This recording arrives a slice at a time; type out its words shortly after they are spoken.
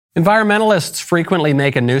Environmentalists frequently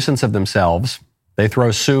make a nuisance of themselves. They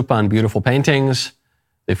throw soup on beautiful paintings.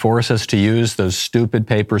 They force us to use those stupid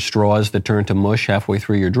paper straws that turn to mush halfway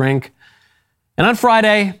through your drink. And on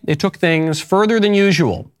Friday, they took things further than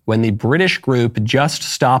usual when the British group Just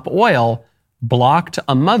Stop Oil blocked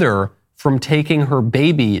a mother from taking her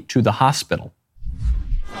baby to the hospital.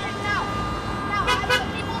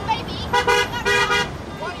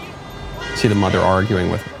 See the mother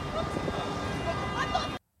arguing with her.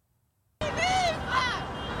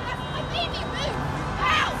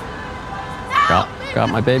 Got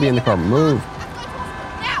my baby in the car. Move.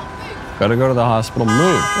 Gotta go to the hospital.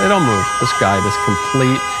 Move. They don't move. This guy, this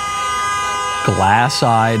complete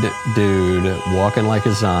glass-eyed dude walking like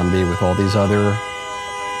a zombie with all these other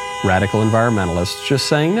radical environmentalists just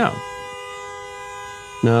saying no.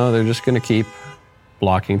 No, they're just going to keep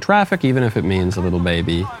blocking traffic, even if it means a little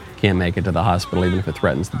baby can't make it to the hospital, even if it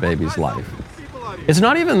threatens the baby's life. It's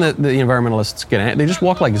not even that the environmentalists they just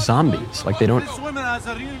walk like zombies. Like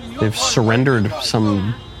they've surrendered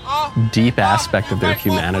some deep aspect of their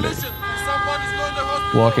humanity,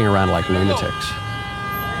 walking around like lunatics.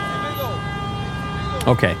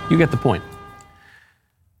 Okay, you get the point.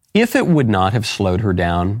 If it would not have slowed her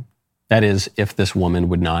down, that is, if this woman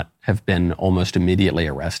would not have been almost immediately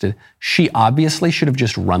arrested, she obviously should have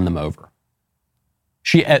just run them over.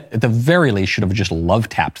 She, at the very least, should have just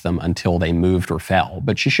love-tapped them until they moved or fell,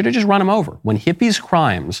 but she should have just run them over. When hippies'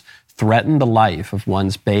 crimes threaten the life of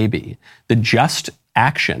one's baby, the just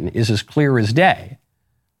action is as clear as day.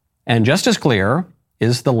 And just as clear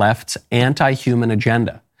is the left's anti-human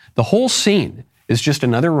agenda. The whole scene is just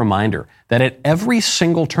another reminder that at every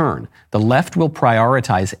single turn, the left will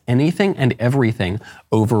prioritize anything and everything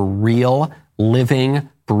over real, living,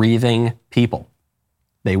 breathing people.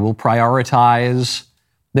 They will prioritize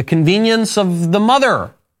the convenience of the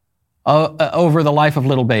mother over the life of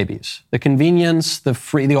little babies. The convenience,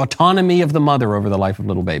 the autonomy of the mother over the life of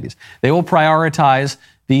little babies. They will prioritize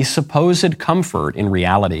the supposed comfort, in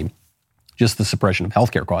reality, just the suppression of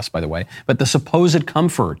healthcare costs, by the way, but the supposed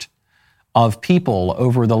comfort of people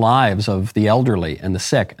over the lives of the elderly and the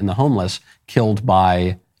sick and the homeless killed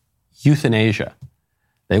by euthanasia.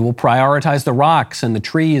 They will prioritize the rocks and the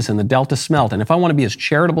trees and the Delta smelt. And if I want to be as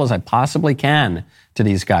charitable as I possibly can to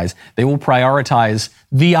these guys, they will prioritize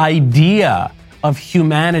the idea of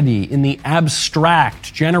humanity in the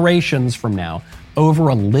abstract generations from now over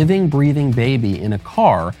a living, breathing baby in a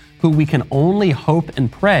car who we can only hope and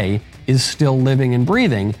pray is still living and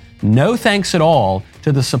breathing. No thanks at all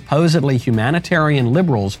to the supposedly humanitarian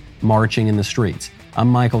liberals marching in the streets. I'm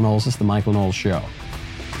Michael Knowles. This is The Michael Knowles Show.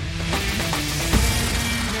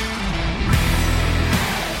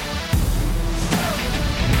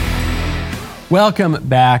 Welcome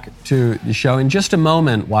back to the show. In just a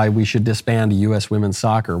moment, why we should disband U.S. women's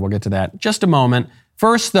soccer. We'll get to that in just a moment.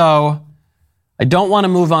 First, though, I don't want to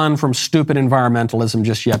move on from stupid environmentalism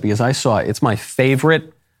just yet because I saw it's my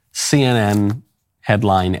favorite CNN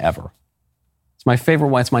headline ever. It's my favorite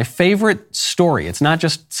one. It's my favorite story. It's not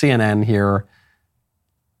just CNN here.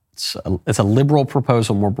 It's a liberal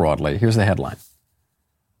proposal more broadly. Here's the headline.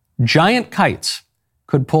 Giant kites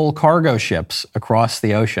could pull cargo ships across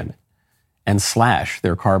the ocean and slash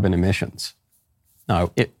their carbon emissions.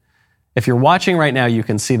 Now, if you're watching right now, you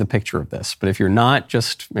can see the picture of this. But if you're not,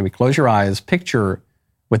 just maybe close your eyes, picture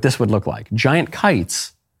what this would look like. Giant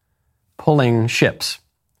kites pulling ships.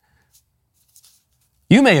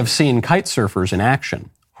 You may have seen kite surfers in action,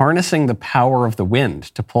 harnessing the power of the wind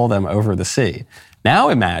to pull them over the sea.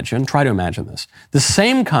 Now try to imagine this. The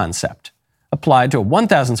same concept applied to a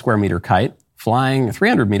 1,000 square meter kite flying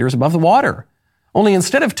 300 meters above the water. Only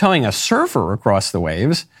instead of towing a surfer across the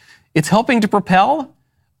waves, it's helping to propel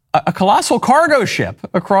a colossal cargo ship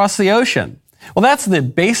across the ocean. Well, that's the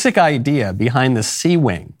basic idea behind the Sea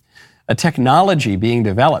Wing, a technology being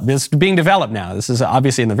developed. It's being developed now. This is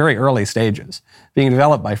obviously in the very early stages, being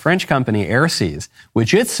developed by French company Airseas,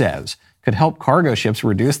 which it says could help cargo ships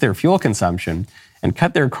reduce their fuel consumption and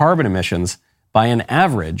cut their carbon emissions by an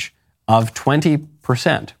average of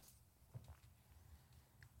 20%.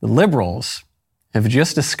 The liberals have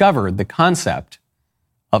just discovered the concept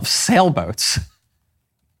of sailboats.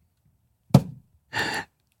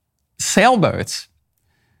 Sailboats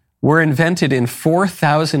were invented in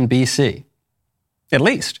 4000 BC, at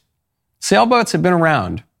least. Sailboats have been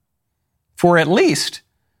around for at least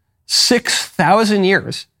 6,000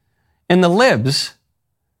 years. And the libs,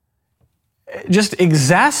 just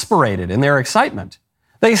exasperated in their excitement,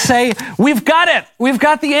 they say, we've got it. We've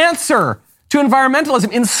got the answer to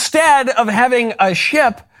environmentalism. Instead of having a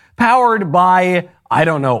ship powered by I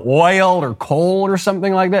don't know, oil or coal or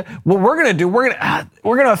something like that. What we're going to do, we're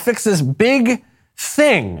going to fix this big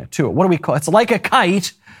thing to it. What do we call it? It's like a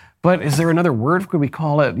kite, but is there another word? Could we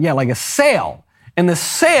call it? Yeah, like a sail. And the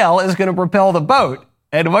sail is going to propel the boat.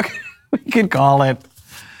 And what we could call it?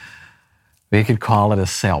 We could call it a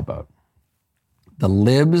sailboat. The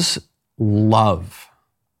libs love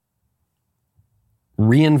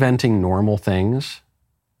reinventing normal things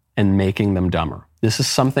and making them dumber. This is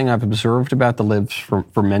something I've observed about the libs for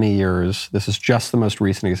many years. This is just the most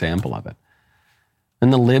recent example of it.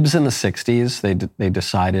 And the libs in the 60s, they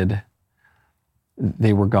decided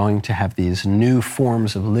they were going to have these new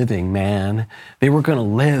forms of living, man. They were going to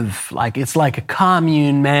live like it's like a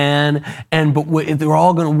commune, man. But they're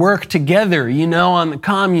all going to work together, on the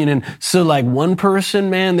commune. And so like one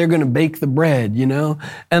person, man, they're going to bake the bread,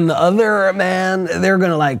 and the other, man, they're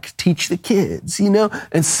going to like teach the kids,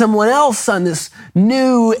 and someone else on this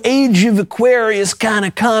new age of Aquarius kind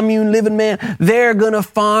of commune living, man, they're going to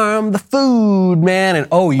farm the food, man. And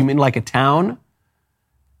oh, you mean like a town?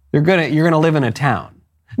 You're gonna live in a town.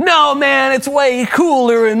 No, man, it's way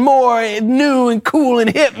cooler and more new and cool and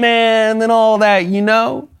hip, man, than all that,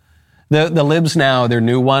 The libs now, their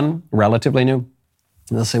new one, relatively new,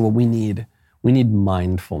 they'll say, well, we need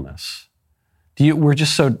mindfulness. We're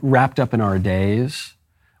just so wrapped up in our days.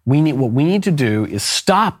 What we need to do is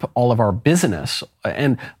stop all of our business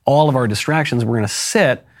and all of our distractions. We're gonna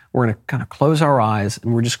sit, we're gonna kind of close our eyes,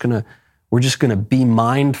 and we're just gonna be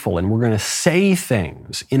mindful, and we're going to say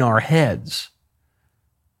things in our heads.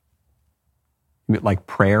 Like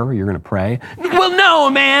prayer, you're going to pray. Well, no,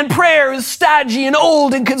 man, prayer is stodgy and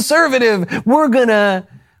old and conservative. We're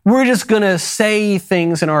just going to say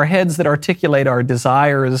things in our heads that articulate our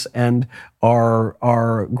desires and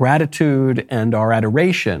our gratitude and our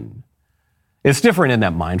adoration. It's different in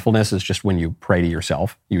that mindfulness is just when you pray to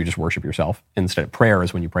yourself. You just worship yourself. Instead, prayer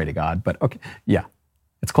is when you pray to God. But okay, yeah.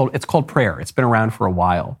 It's called prayer. It's been around for a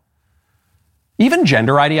while. Even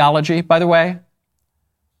gender ideology, by the way.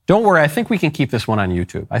 Don't worry, I think we can keep this one on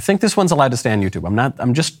YouTube. I think this one's allowed to stay on YouTube.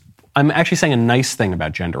 I'm actually saying a nice thing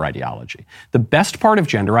about gender ideology. The best part of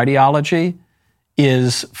gender ideology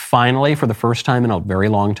is finally, for the first time in a very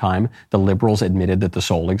long time, the liberals admitted that the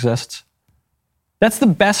soul exists. That's the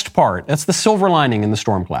best part. That's the silver lining in the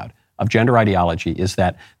storm cloud of gender ideology, is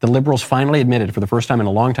that the liberals finally admitted for the first time in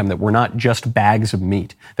a long time that we're not just bags of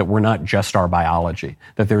meat, that we're not just our biology,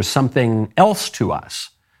 that there's something else to us.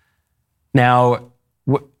 Now,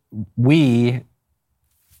 we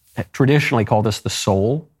traditionally call this the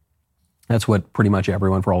soul. That's what pretty much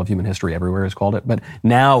everyone for all of human history everywhere has called it. But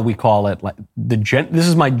now we call it like this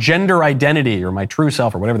is my gender identity or my true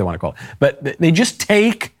self or whatever they want to call it. But they just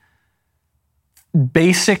take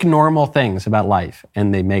basic normal things about life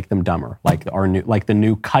and they make them dumber, like the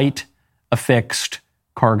new kite affixed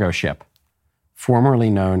cargo ship, formerly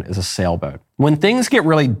known as a sailboat. When things get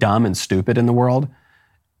really dumb and stupid in the world,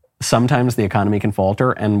 sometimes the economy can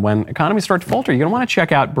falter, and when economies start to falter, you're going to want to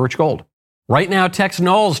check out Birch Gold. Right now, text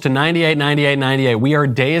Knowles to 989898. We are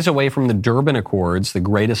days away from the Durban Accords, the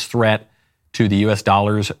greatest threat to the U.S.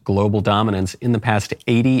 dollar's global dominance in the past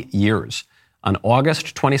 80 years. On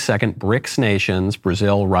August 22nd, BRICS nations,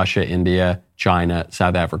 Brazil, Russia, India, China,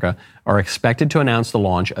 South Africa, are expected to announce the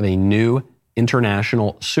launch of a new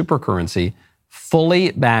international supercurrency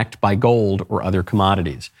fully backed by gold or other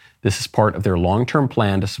commodities. This is part of their long-term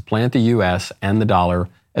plan to supplant the U.S. and the dollar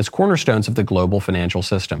as cornerstones of the global financial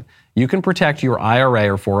system. You can protect your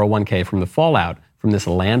IRA or 401k from the fallout from this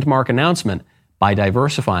landmark announcement by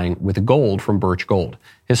diversifying with gold from Birch Gold.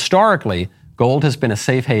 Historically, gold has been a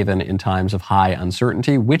safe haven in times of high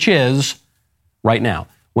uncertainty, which is right now.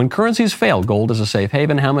 When currencies fail, gold is a safe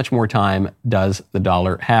haven. How much more time does the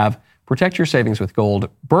dollar have? Protect your savings with gold.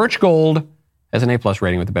 Birch Gold has an A+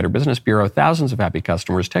 rating with the Better Business Bureau. Thousands of happy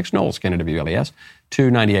customers. Text Knowles, Canada WLES, to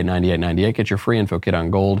 989898. Get your free info kit on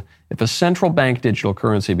gold. If a central bank digital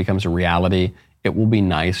currency becomes a reality, it will be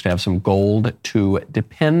nice to have some gold to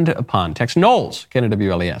depend upon. Text Knowles, Canada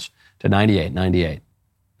WLES, to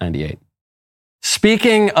 989898.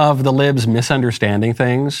 Speaking of the libs misunderstanding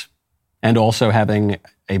things and also having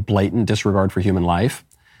a blatant disregard for human life,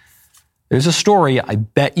 there's a story, I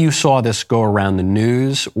bet you saw this go around the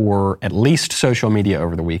news or at least social media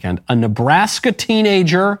over the weekend. A Nebraska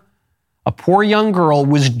teenager, a poor young girl,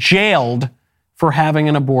 was jailed for having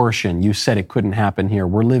an abortion. You said it couldn't happen here.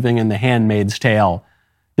 We're living in the Handmaid's Tale.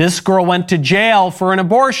 This girl went to jail for an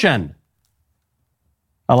abortion,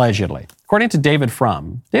 allegedly. According to David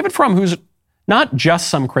Frum, who's not just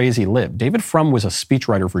some crazy lib. David Frum was a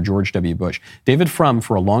speechwriter for George W. Bush. David Frum,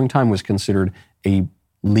 for a long time, was considered a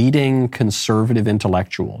leading conservative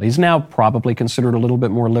intellectual. He's now probably considered a little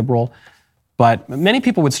bit more liberal, but many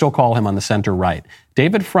people would still call him on the center right.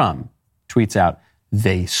 David Frum tweets out,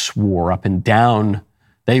 "They swore up and down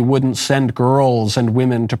they wouldn't send girls and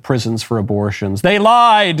women to prisons for abortions. They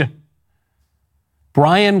lied."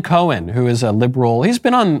 Brian Cohen, who is a liberal, I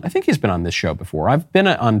think he's been on this show before. I've been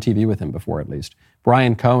on TV with him before, at least.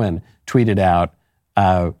 Brian Cohen tweeted out,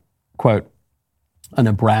 quote, "A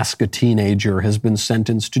Nebraska teenager has been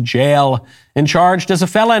sentenced to jail and charged as a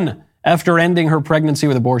felon after ending her pregnancy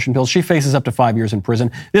with abortion pills. She faces up to 5 years in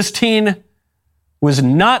prison. This teen was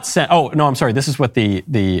not sent." Oh, no, I'm sorry. This is what the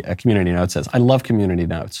community note says. I love community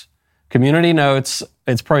notes. Community notes,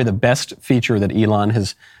 it's probably the best feature that Elon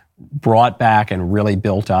has brought back and really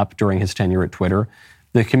built up during his tenure at Twitter.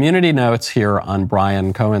 The community notes here on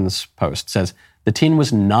Brian Cohen's post says, "The teen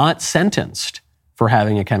was not sentenced for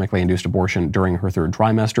having a chemically induced abortion during her third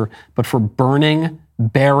trimester, but for burning,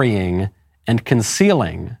 burying, and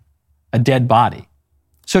concealing a dead body."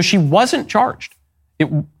 So she wasn't charged.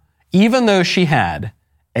 Even though she had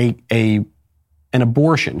an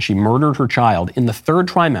abortion, she murdered her child in the third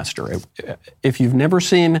trimester. If you've never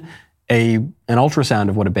seen an ultrasound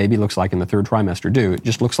of what a baby looks like in the third trimester, it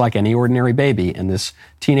just looks like any ordinary baby. And this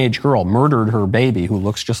teenage girl murdered her baby, who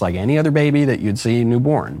looks just like any other baby that you'd see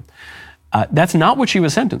newborn. That's not what she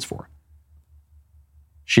was sentenced for.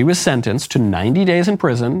 She was sentenced to 90 days in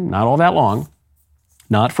prison, not all that long,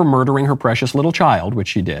 not for murdering her precious little child, which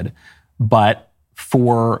she did, but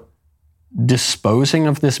for disposing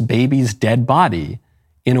of this baby's dead body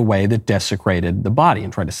in a way that desecrated the body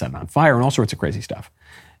and tried to set it on fire and all sorts of crazy stuff.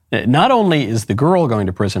 Not only is the girl going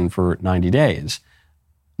to prison for 90 days,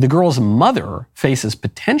 the girl's mother faces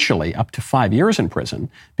potentially up to 5 years in prison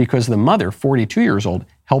because the mother, 42 years old,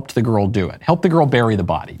 helped the girl do it, helped the girl bury the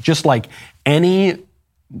body. Just like any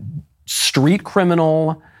street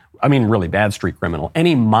criminal, really bad street criminal,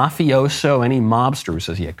 any mafioso, any mobster who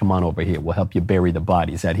says, "Yeah, come on over here, we'll help you bury the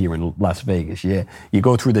bodies out here in Las Vegas. Yeah, you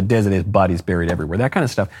go through the desert, there's bodies buried everywhere." That kind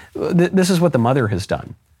of stuff. This is what the mother has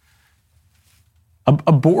done.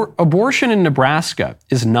 Abortion in Nebraska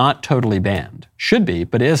is not totally banned. Should be,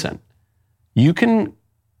 but isn't. You can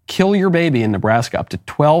kill your baby in Nebraska up to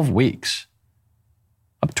 12 weeks,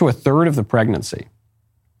 up to a third of the pregnancy.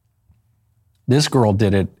 This girl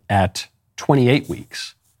did it at 28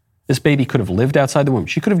 weeks. This baby could have lived outside the womb.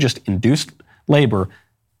 She could have just induced labor,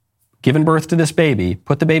 given birth to this baby,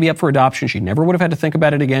 put the baby up for adoption. She never would have had to think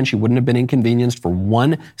about it again. She wouldn't have been inconvenienced for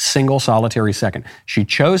one single solitary second. She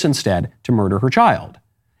chose instead to murder her child.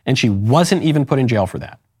 And she wasn't even put in jail for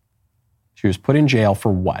that. She was put in jail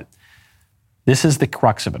for what? This is the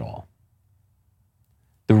crux of it all.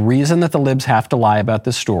 The reason that the libs have to lie about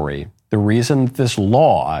this story, the reason that this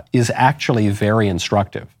law is actually very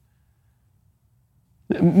instructive.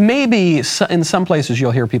 Maybe in some places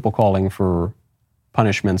you'll hear people calling for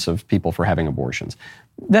punishments of people for having abortions.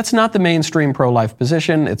 That's not the mainstream pro-life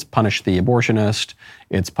position. It's punish the abortionist.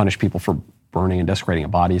 It's punish people for burning and desecrating a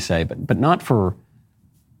body, say, but not for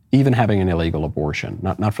even having an illegal abortion,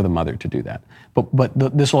 not for the mother to do that.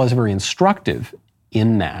 But this law is very instructive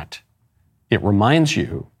in that it reminds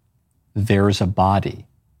you there's a body.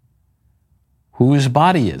 Whose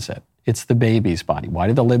body is it? It's the baby's body. Why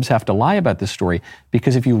do the libs have to lie about this story?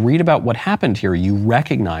 Because if you read about what happened here, you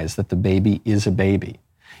recognize that the baby is a baby.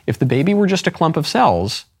 If the baby were just a clump of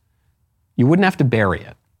cells, you wouldn't have to bury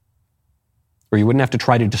it. Or you wouldn't have to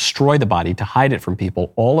try to destroy the body to hide it from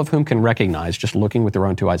people, all of whom can recognize, just looking with their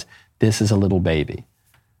own two eyes, this is a little baby.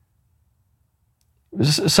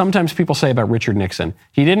 Sometimes people say about Richard Nixon,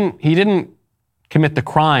 he didn't commit the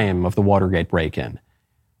crime of the Watergate break-in.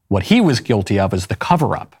 What he was guilty of is the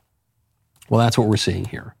cover-up. Well, that's what we're seeing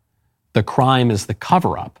here. The crime is the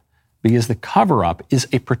cover-up, because the cover-up is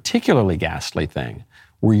a particularly ghastly thing,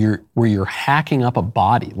 where you're hacking up a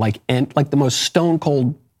body like the most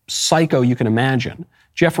stone-cold psycho you can imagine,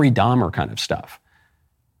 Jeffrey Dahmer kind of stuff.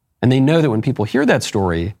 And they know that when people hear that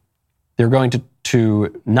story, they're going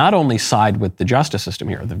to not only side with the justice system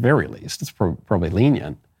here, at the very least, it's probably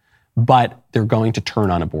lenient, but they're going to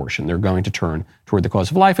turn on abortion. They're going to turn toward the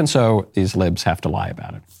cause of life, and so these libs have to lie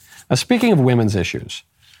about it. Now, speaking of women's issues,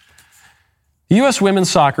 the U.S. women's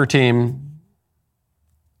soccer team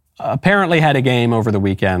apparently had a game over the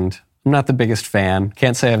weekend. I'm not the biggest fan.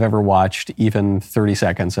 Can't say I've ever watched even 30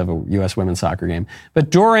 seconds of a U.S. women's soccer game. But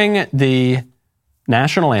during the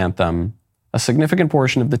national anthem, a significant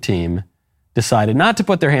portion of the team decided not to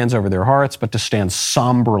put their hands over their hearts, but to stand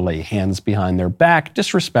somberly, hands behind their back,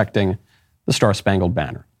 disrespecting the Star-Spangled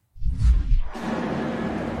Banner.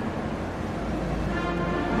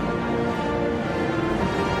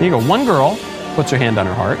 Here you go. One girl puts her hand on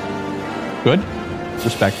her heart. Good.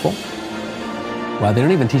 Respectful. Wow, they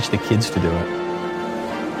don't even teach the kids to do it.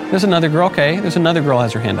 There's another girl, okay. There's another girl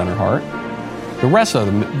has her hand on her heart. The rest of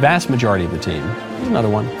the vast majority of the team, there's another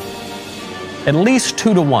one. At least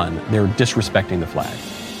 2-1, they're disrespecting the flag.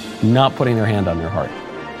 Not putting their hand on their heart.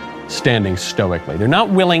 Standing stoically. They're not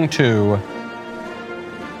willing to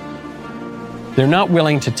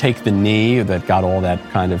take the knee that got all that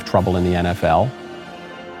kind of trouble in the NFL.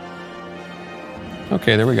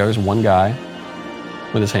 Okay, there we go. There's one guy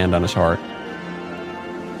with his hand on his heart.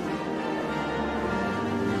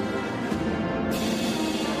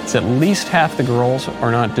 It's at least half the girls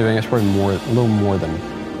are not doing it. It's probably a little more than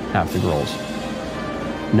half the girls.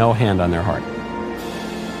 No hand on their heart.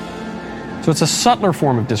 So it's a subtler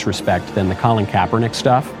form of disrespect than the Colin Kaepernick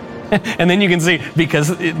stuff. And then you can see,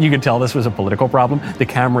 because you could tell this was a political problem, the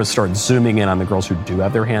cameras start zooming in on the girls who do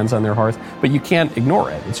have their hands on their hearts, but you can't ignore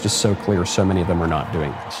it. It's just so clear so many of them are not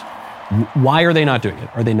doing this. Why are they not doing it?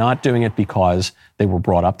 Are they not doing it because they were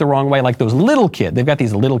brought up the wrong way? Like those little kids, they've got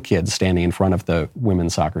these little kids standing in front of the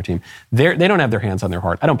women's soccer team. They don't have their hands on their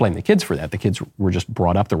heart. I don't blame the kids for that. The kids were just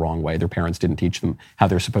brought up the wrong way. Their parents didn't teach them how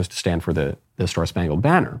they're supposed to stand for the Star-Spangled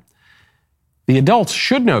Banner. The adults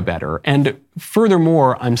should know better, and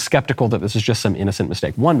furthermore, I'm skeptical that this is just some innocent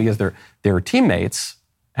mistake. One, because their teammates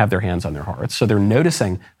have their hands on their hearts, so they're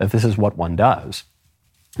noticing that this is what one does.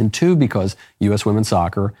 And two, because U.S. women's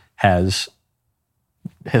soccer has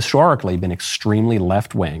historically been extremely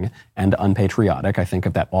left-wing and unpatriotic. I think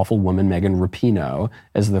of that awful woman, Megan Rapinoe,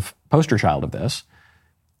 as the poster child of this.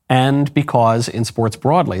 And because in sports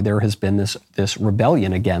broadly, there has been this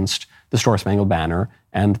rebellion against the Star-Spangled Banner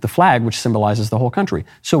and the flag, which symbolizes the whole country.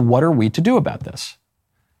 So what are we to do about this?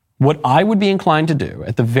 What I would be inclined to do,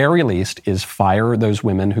 at the very least, is fire those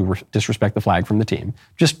women who disrespect the flag from the team.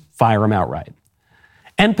 Just fire them outright.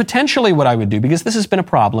 And potentially what I would do, because this has been a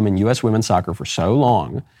problem in U.S. women's soccer for so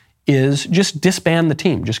long, is just disband the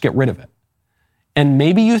team, just get rid of it. And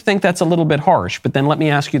maybe you think that's a little bit harsh, but then let me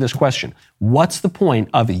ask you this question. What's the point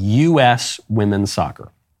of U.S. women's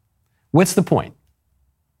soccer? What's the point?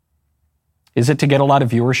 Is it to get a lot of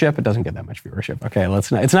viewership? It doesn't get that much viewership. Okay,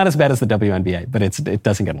 it's not as bad as the WNBA, but it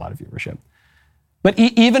doesn't get a lot of viewership. But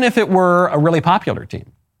even if it were a really popular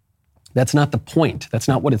team, that's not the point. That's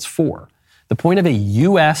not what it's for. The point of a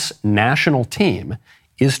U.S. national team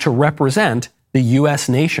is to represent the U.S.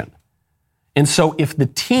 nation. And so if the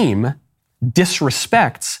team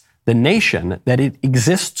disrespects the nation that it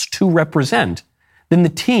exists to represent, then the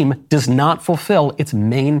team does not fulfill its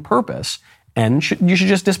main purpose, and you should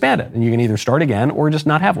just disband it. And you can either start again or just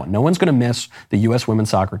not have one. No one's going to miss the U.S. women's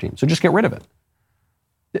soccer team, so just get rid of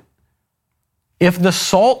it. If the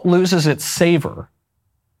salt loses its savor,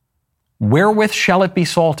 wherewith shall it be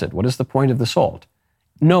salted? What is the point of the salt?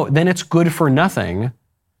 No, then it's good for nothing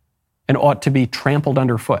and ought to be trampled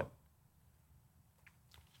underfoot.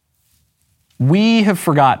 We have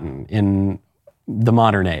forgotten in the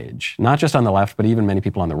modern age, not just on the left, but even many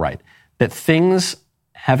people on the right, that things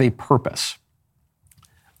have a purpose.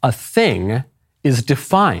 A thing is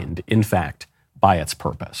defined, in fact, by its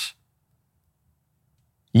purpose.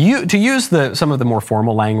 To use some of the more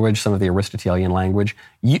formal language, some of the Aristotelian language,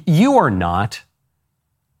 you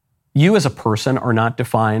as a person are not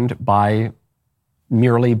defined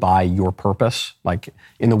merely by your purpose, like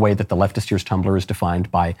in the way that the leftist tears tumbler is defined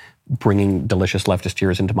by bringing delicious leftist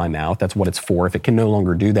tears into my mouth. That's what it's for. If it can no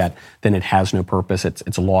longer do that, then it has no purpose.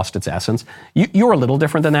 It's lost its essence. You're a little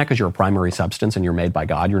different than that because you're a primary substance and you're made by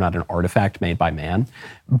God. You're not an artifact made by man.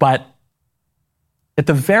 But at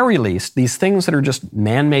the very least, these things that are just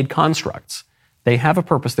man-made constructs, they have a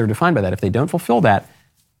purpose. They're defined by that. If they don't fulfill that,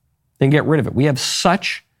 then get rid of it. We have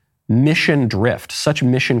such mission drift, such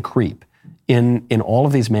mission creep in all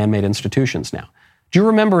of these man-made institutions now. Do you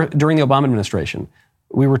remember during the Obama administration,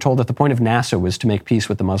 we were told that the point of NASA was to make peace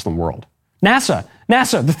with the Muslim world? NASA,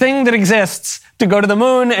 the thing that exists to go to the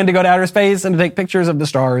moon and to go to outer space and to take pictures of the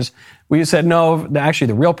stars. We said, no, actually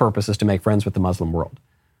the real purpose is to make friends with the Muslim world.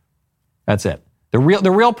 That's it. The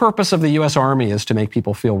real purpose of the U.S. Army is to make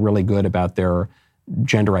people feel really good about their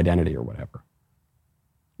gender identity or whatever.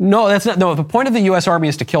 No, that's not. No, the point of the U.S. Army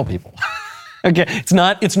is to kill people. Okay, it's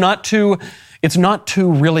not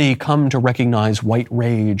to really come to recognize white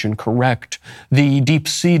rage and correct the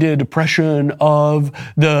deep-seated oppression of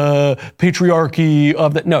the patriarchy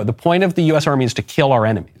of the. No, the point of the U.S. Army is to kill our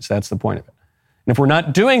enemies. That's the point of it. And if we're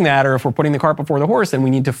not doing that, or if we're putting the cart before the horse, then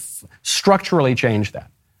we need to structurally change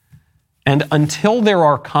that. And until there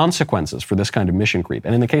are consequences for this kind of mission creep,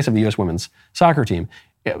 and in the case of the U.S. women's soccer team,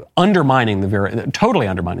 totally undermining the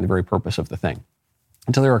very purpose of the thing,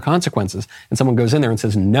 until there are consequences. And someone goes in there and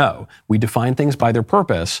says, no, we define things by their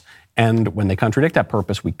purpose. And when they contradict that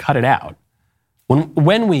purpose, we cut it out.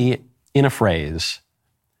 When we, in a phrase,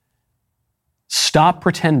 stop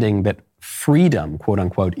pretending that freedom, quote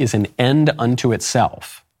unquote, is an end unto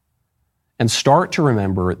itself, and start to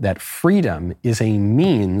remember that freedom is a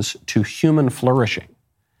means to human flourishing,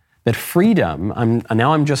 that freedom,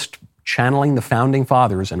 I'm just channeling the founding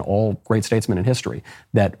fathers and all great statesmen in history,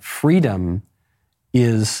 that freedom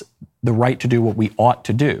is the right to do what we ought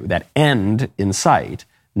to do, that end in sight,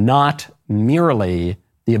 not merely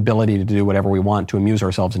the ability to do whatever we want to amuse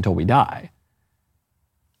ourselves until we die.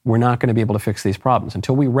 We're not going to be able to fix these problems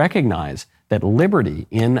until we recognize that liberty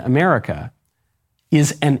in America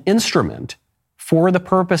is an instrument for the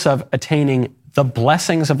purpose of attaining the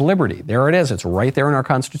blessings of liberty. There it is. It's right there in our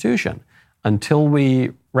Constitution. Until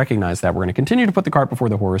we recognize that, we're going to continue to put the cart before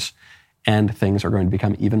the horse, and things are going to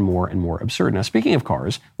become even more and more absurd. Now, speaking of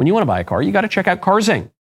cars, when you want to buy a car, you got to check out Carzing.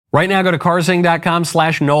 Right now, go to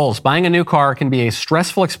carzing.com/Knowles. Buying a new car can be a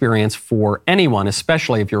stressful experience for anyone,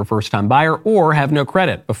 especially if you're a first-time buyer or have no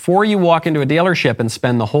credit. Before you walk into a dealership and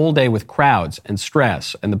spend the whole day with crowds and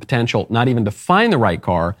stress and the potential not even to find the right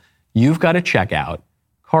car, you've got to check out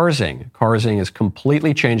Carzing. Carzing is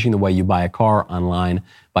completely changing the way you buy a car online.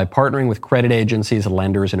 By partnering with credit agencies,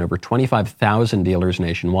 lenders, and over 25,000 dealers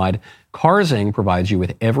nationwide, Carzing provides you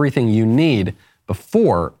with everything you need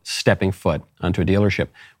before stepping foot onto a dealership.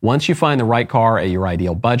 Once you find the right car at your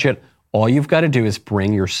ideal budget, all you've got to do is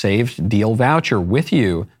bring your saved deal voucher with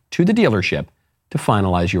you to the dealership to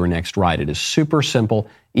finalize your next ride. It is super simple.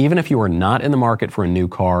 Even if you are not in the market for a new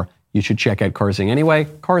car, you should check out Carzing anyway.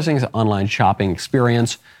 Carzing's online shopping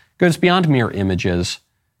experience goes beyond mere images.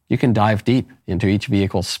 You can dive deep into each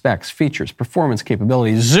vehicle's specs, features, performance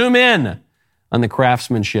capabilities, zoom in on the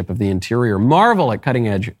craftsmanship of the interior, marvel at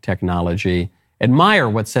cutting-edge technology, admire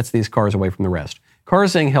what sets these cars away from the rest.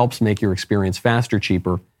 Carzing helps make your experience faster,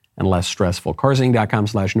 cheaper, and less stressful.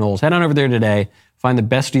 Carzing.com/Knowles. Head on over there today. Find the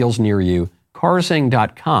best deals near you.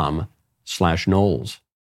 Carzing.com/Knowles.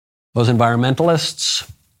 Those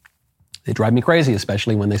environmentalists, they drive me crazy,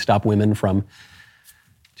 especially when they stop women from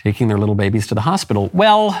taking their little babies to the hospital.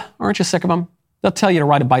 Well, aren't you sick of them? They'll tell you to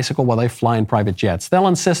ride a bicycle while they fly in private jets. They'll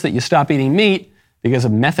insist that you stop eating meat because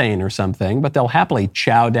of methane or something, but they'll happily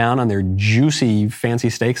chow down on their juicy,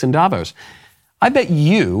 fancy steaks in Davos. I bet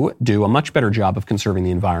you do a much better job of conserving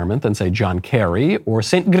the environment than, say, John Kerry or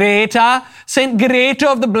St. Greta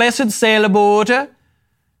of the Blessed Sailboat,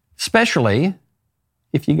 especially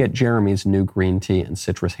if you get Jeremy's new green tea and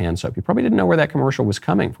citrus hand soap. You probably didn't know where that commercial was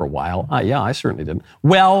coming for a while. Yeah, I certainly didn't.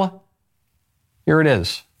 Well, here it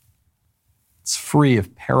is. It's free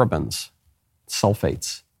of parabens,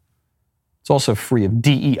 sulfates. It's also free of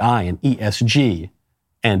DEI and ESG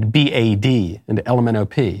and BAD and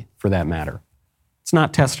LMNOP, for that matter. It's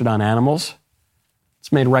not tested on animals.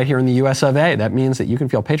 It's made right here in the US of A. That means that you can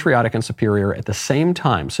feel patriotic and superior at the same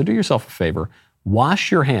time. So do yourself a favor.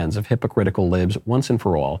 Wash your hands of hypocritical libs once and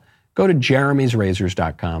for all. Go to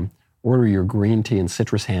jeremysrazors.com. Order your green tea and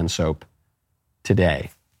citrus hand soap today.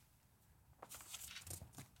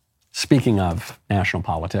 Speaking of national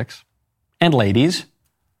politics and ladies,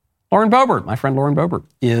 Lauren Boebert, my friend Lauren Boebert,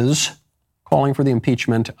 is calling for the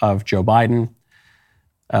impeachment of Joe Biden.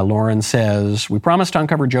 Lauren says, we promised to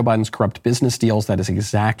uncover Joe Biden's corrupt business deals. That is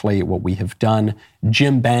exactly what we have done.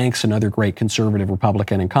 Jim Banks, another great conservative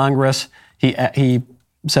Republican in Congress, he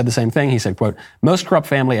said the same thing. He said, quote, most corrupt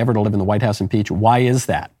family ever to live in the White House impeached. Why is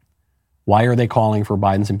that? Why are they calling for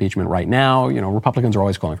Biden's impeachment right now? You know, Republicans are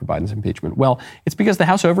always calling for Biden's impeachment. Well, it's because the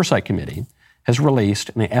House Oversight Committee has released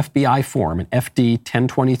an FBI form, an FD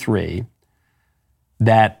 1023,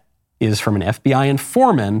 that is from an FBI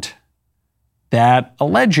informant that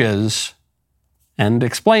alleges and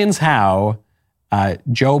explains how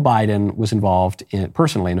Joe Biden was involved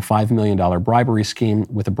personally in a $5 million bribery scheme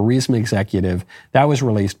with a Burisma executive. That was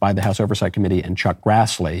released by the House Oversight Committee and Chuck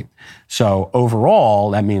Grassley. So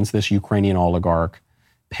overall, that means this Ukrainian oligarch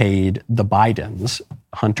paid the Bidens,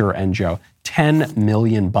 Hunter and Joe, $10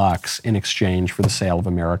 million in exchange for the sale of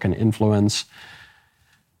American influence.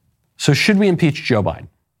 So should we impeach Joe Biden?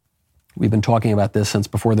 We've been talking about this since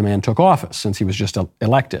before the man took office, since he was just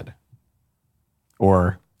elected,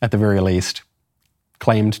 or at the very least,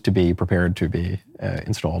 claimed to be prepared to be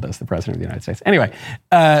installed as the president of the United States. Anyway,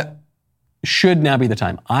 should now be the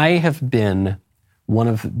time. I have been one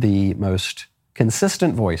of the most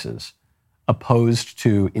consistent voices opposed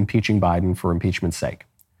to impeaching Biden for impeachment's sake.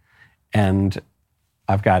 And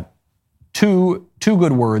I've got two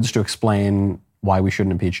good words to explain why we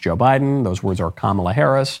shouldn't impeach Joe Biden. Those words are Kamala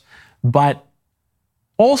Harris, but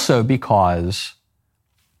also because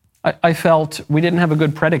I felt we didn't have a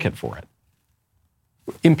good predicate for it.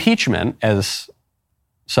 Impeachment, as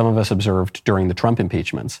some of us observed during the Trump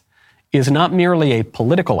impeachments, is not merely a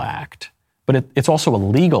political act, but it's also a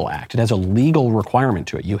legal act. It has a legal requirement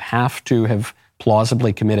to it. You have to have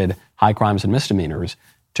plausibly committed high crimes and misdemeanors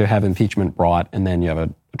to have impeachment brought, and then you have a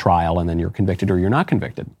trial, and then you're convicted or you're not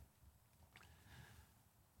convicted.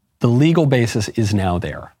 The legal basis is now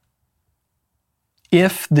there.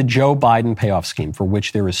 If the Joe Biden payoff scheme, for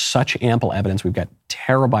which there is such ample evidence, we've got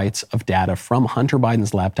terabytes of data from Hunter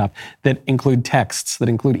Biden's laptop that include texts, that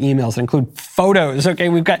include emails, that include photos. Okay,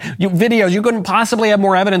 we've got videos. You couldn't possibly have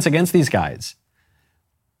more evidence against these guys.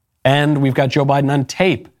 And we've got Joe Biden on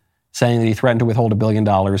tape saying that he threatened to withhold $1 billion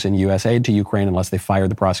in U.S. aid to Ukraine unless they fired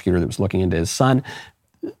the prosecutor that was looking into his son.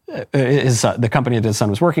 The company that his son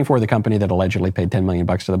was working for, the company that allegedly paid $10 million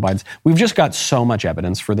to the Bidens. We've just got so much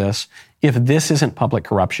evidence for this. If this isn't public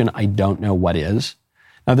corruption, I don't know what is.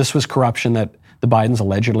 Now, this was corruption that the Bidens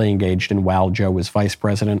allegedly engaged in while Joe was vice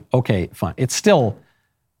president. Okay, fine. It's still,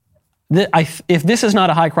 if this is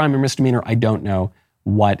not a high crime or misdemeanor, I don't know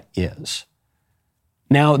what is.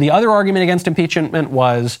 Now, the other argument against impeachment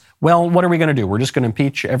was, well, what are we going to do? We're just going to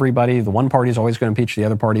impeach everybody. The one party is always going to impeach the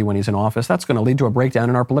other party when he's in office. That's going to lead to a breakdown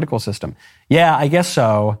in our political system. Yeah, I guess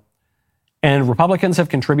so. And Republicans have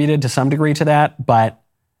contributed to some degree to that, but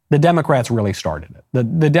the Democrats really started it.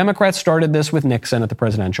 The Democrats started this with Nixon at the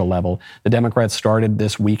presidential level. The Democrats started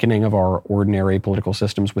this weakening of our ordinary political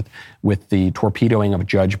systems with the torpedoing of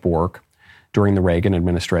Judge Bork during the Reagan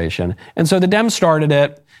administration. And so the Dems started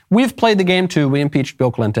it. We've played the game too. We impeached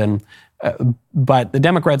Bill Clinton, but the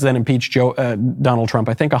Democrats then impeached Donald Trump.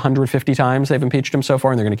 I think 150 times they've impeached him so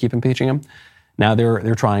far, and they're going to keep impeaching him. Now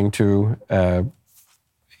they're trying to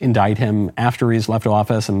indict him after he's left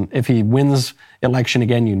office, and if he wins election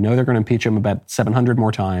again, you know they're going to impeach him about 700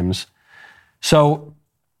 more times. So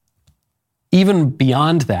even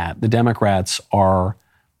beyond that, the Democrats are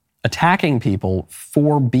attacking people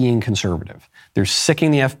for being conservative. They're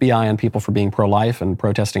sicking the FBI on people for being pro-life and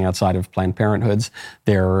protesting outside of Planned Parenthoods.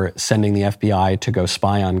 They're sending the FBI to go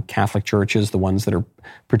spy on Catholic churches, the ones that are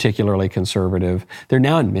particularly conservative. They're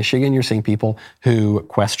now in Michigan. You're seeing people who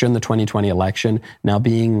question the 2020 election now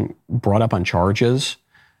being brought up on charges.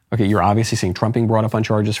 Okay, you're obviously seeing Trump being brought up on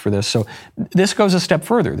charges for this. So this goes a step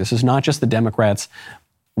further. This is not just the Democrats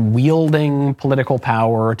wielding political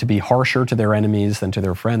power to be harsher to their enemies than to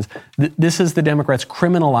their friends. This is the Democrats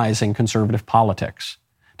criminalizing conservative politics,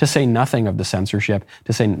 to say nothing of the censorship,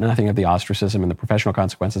 to say nothing of the ostracism and the professional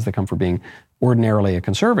consequences that come from being ordinarily a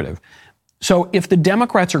conservative. So if the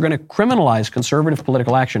Democrats are going to criminalize conservative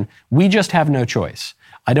political action, we just have no choice.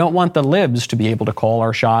 I don't want the libs to be able to call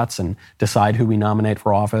our shots and decide who we nominate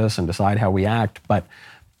for office and decide how we act, but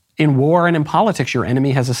in war and in politics, your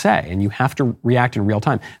enemy has a say, and you have to react in real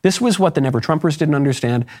time. This was what the Never-Trumpers didn't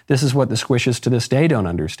understand. This is what the squishes to this day don't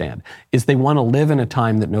understand, is they want to live in a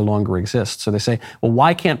time that no longer exists. So they say, well,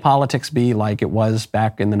 why can't politics be like it was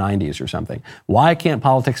back in the 90s or something? Why can't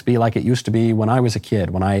politics be like it used to be when I was a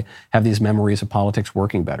kid, when I have these memories of politics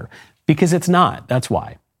working better? Because it's not. That's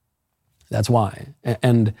why. That's why.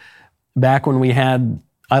 And back when we had...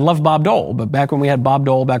 I love Bob Dole, but back when we had Bob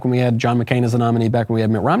Dole, back when we had John McCain as the nominee, back when we had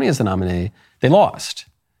Mitt Romney as the nominee, they lost.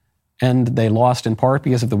 And they lost in part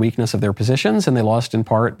because of the weakness of their positions, and they lost in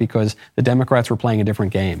part because the Democrats were playing a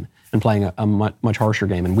different game and playing a much harsher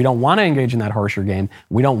game. And we don't want to engage in that harsher game.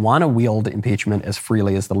 We don't want to wield impeachment as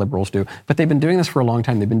freely as the liberals do. But they've been doing this for a long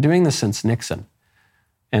time. They've been doing this since Nixon.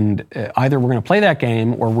 And either we're going to play that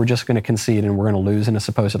game or we're just going to concede and we're going to lose in a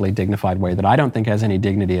supposedly dignified way that I don't think has any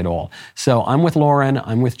dignity at all. So I'm with Lauren.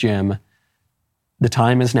 I'm with Jim. The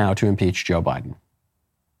time is now to impeach Joe Biden.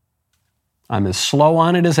 I'm as slow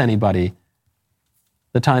on it as anybody.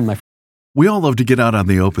 The time, my We all love to get out on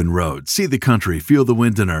the open road, see the country, feel the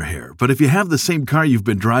wind in our hair. But if you have the same car you've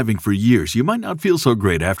been driving for years, you might not feel so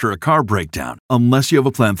great after a car breakdown, unless you have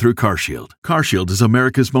a plan through CarShield. CarShield is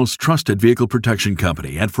America's most trusted vehicle protection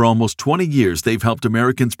company, and for almost 20 years, they've helped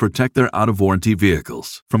Americans protect their out-of-warranty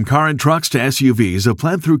vehicles. From car and trucks to SUVs, a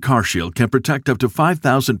plan through CarShield can protect up to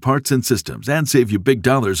 5,000 parts and systems and save you big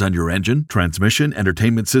dollars on your engine, transmission,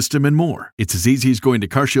 entertainment system, and more. It's as easy as going to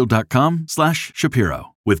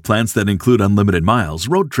carshield.com/Shapiro. With plans that include unlimited miles,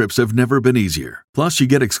 road trips have never been easier. Plus, you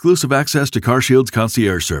get exclusive access to CarShield's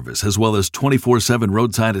concierge service, as well as 24/7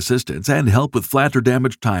 roadside assistance and help with flat or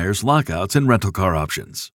damaged tires, lockouts, and rental car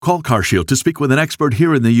options. Call CarShield to speak with an expert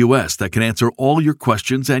here in the U.S. that can answer all your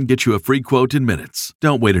questions and get you a free quote in minutes.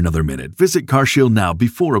 Don't wait another minute. Visit CarShield now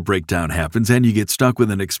before a breakdown happens and you get stuck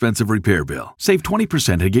with an expensive repair bill. Save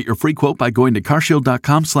 20% and get your free quote by going to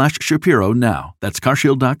carshield.com/Shapiro now. That's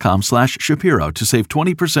carshield.com/Shapiro to save 20%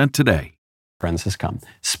 20% today. Friends has come.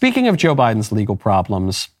 Speaking of Joe Biden's legal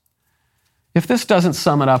problems, if this doesn't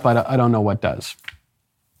sum it up, I don't know what does.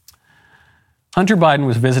 Hunter Biden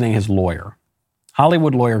was visiting his lawyer,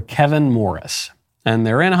 Hollywood lawyer Kevin Morris. And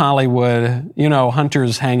they're in Hollywood. You know,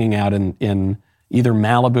 Hunter's hanging out in either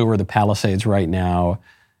Malibu or the Palisades right now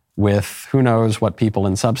with who knows what people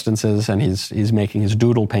and substances, and he's making his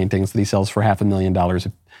doodle paintings that he sells for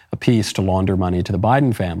 $500,000 a piece to launder money to the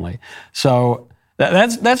Biden family. So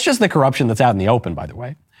that's just the corruption that's out in the open, by the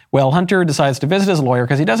way. Well, Hunter decides to visit his lawyer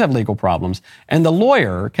because he does have legal problems, and the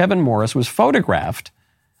lawyer, Kevin Morris, was photographed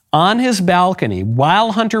on his balcony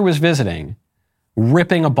while Hunter was visiting,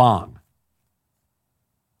 ripping a bong.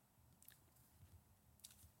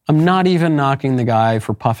 I'm not even knocking the guy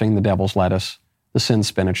for puffing the devil's lettuce, the sin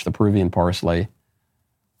spinach, the Peruvian parsley.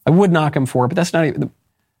 I would knock him for it, but that's not even...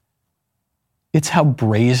 It's how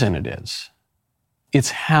brazen it is.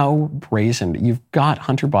 It's how brazen. You've got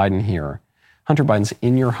Hunter Biden here. Hunter Biden's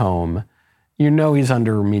in your home. You know he's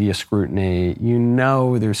under media scrutiny. You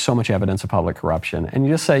know there's so much evidence of public corruption. And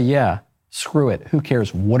you just say, yeah, screw it. Who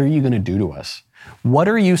cares? What are you going to do to us? What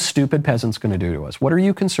are you stupid peasants going to do to us? What are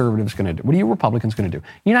you conservatives going to do? What are you Republicans going to do?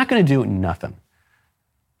 You're not going to do nothing.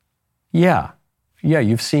 Yeah,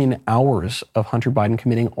 you've seen hours of Hunter Biden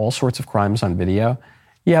committing all sorts of crimes on video.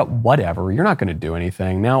 Yeah, whatever. You're not going to do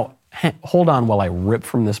anything. Now, hold on while I rip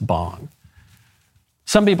from this bong.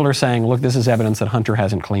 Some people are saying, look, this is evidence that Hunter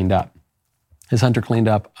hasn't cleaned up. Has Hunter cleaned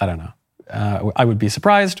up? I don't know. I would be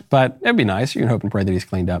surprised, but it'd be nice. You can hope and pray that he's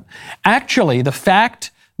cleaned up. Actually, the fact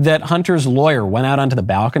that Hunter's lawyer went out onto the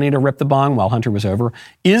balcony to rip the bong while Hunter was over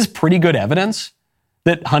is pretty good evidence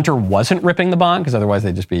that Hunter wasn't ripping the bong, because otherwise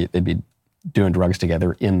they'd be doing drugs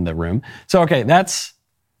together in the room. So, okay,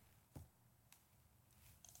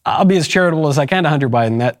 I'll be as charitable as I can to Hunter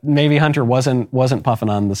Biden that maybe Hunter wasn't puffing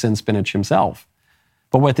on the sin spinach himself.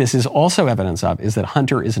 But what this is also evidence of is that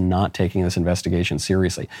Hunter is not taking this investigation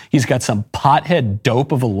seriously. He's got some pothead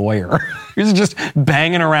dope of a lawyer who's just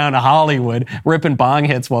banging around Hollywood, ripping bong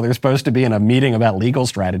hits while they're supposed to be in a meeting about legal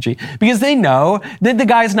strategy, because they know that the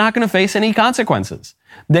guy's not going to face any consequences.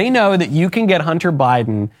 They know that you can get Hunter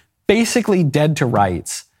Biden basically dead to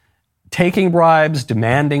rights, taking bribes,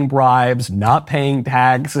 demanding bribes, not paying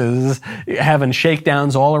taxes, having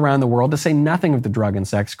shakedowns all around the world, to say nothing of the drug and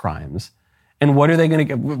sex crimes. And what are they going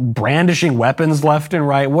to get? Brandishing weapons left and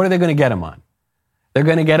right. What are they going to get him on? They're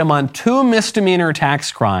going to get him on 2 misdemeanor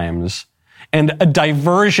tax crimes and a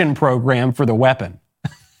diversion program for the weapon.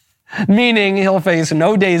 Meaning he'll face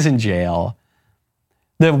no days in jail.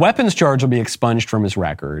 The weapons charge will be expunged from his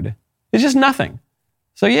record. It's just nothing.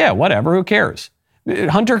 So yeah, whatever, who cares?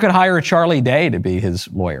 Hunter could hire Charlie Day to be his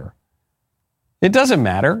lawyer. It doesn't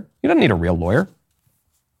matter. You don't need a real lawyer.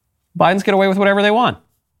 Biden's get away with whatever they want.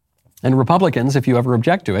 And Republicans, if you ever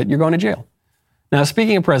object to it, you're going to jail. Now,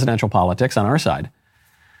 speaking of presidential politics on our side,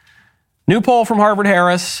 new poll from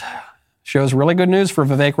Harvard-Harris shows really good news for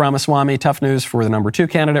Vivek Ramaswamy, tough news for the number 2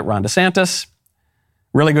 candidate, Ron DeSantis.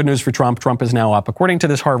 Really good news for Trump. Trump is now up. According to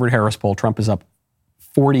this Harvard-Harris poll, Trump is up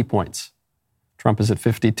 40 points. Trump is at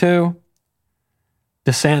 52.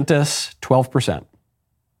 DeSantis, 12%.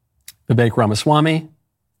 Vivek Ramaswamy,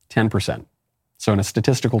 10%. So in a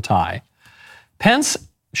statistical tie. Pence,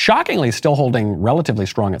 shockingly, still holding relatively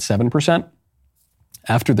strong at 7%.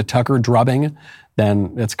 After the Tucker drubbing,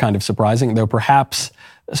 then it's kind of surprising, though perhaps,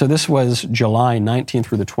 so this was July 19th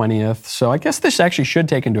through the 20th, so I guess this actually should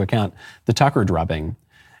take into account the Tucker drubbing.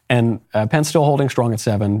 And Pence still holding strong at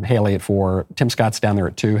 7, Haley at 4, Tim Scott's down there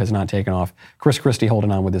at 2, has not taken off. Chris Christie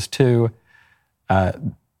holding on with his 2.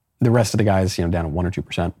 The rest of the guys, down at 1 or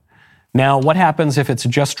 2%. Now, what happens if it's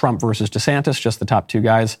just Trump versus DeSantis, just the top 2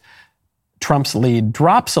 guys? Trump's lead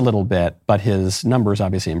drops a little bit, but his numbers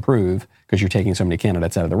obviously improve because you're taking so many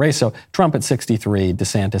candidates out of the race. So Trump at 63,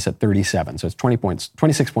 DeSantis at 37. So it's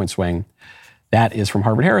 26-point swing. That is from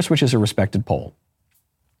Harvard-Harris, which is a respected poll.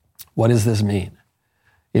 What does this mean?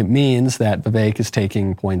 It means that Vivek is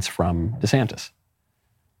taking points from DeSantis.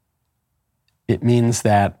 It means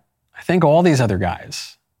that I think all these other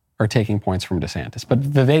guys are taking points from DeSantis. But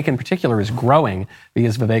Vivek in particular is growing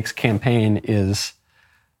because Vivek's campaign is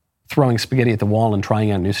throwing spaghetti at the wall and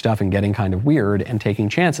trying out new stuff and getting kind of weird and taking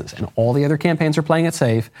chances. And all the other campaigns are playing it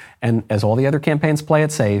safe. And as all the other campaigns play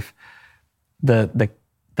it safe, the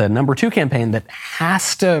number 2 campaign that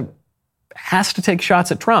has to take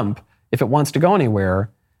shots at Trump if it wants to go anywhere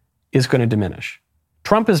is going to diminish.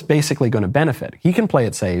 Trump is basically going to benefit. He can play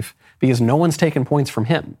it safe because no one's taken points from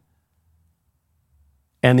him.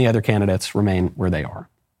 And the other candidates remain where they are.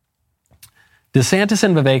 DeSantis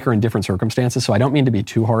and Vivek are in different circumstances, so I don't mean to be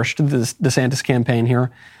too harsh to the DeSantis campaign here.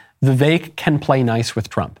 Vivek can play nice with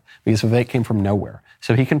Trump because Vivek came from nowhere.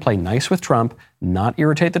 So he can play nice with Trump, not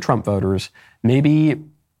irritate the Trump voters, maybe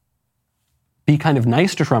be kind of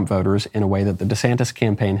nice to Trump voters in a way that the DeSantis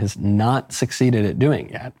campaign has not succeeded at doing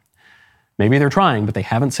yet. Maybe they're trying, but they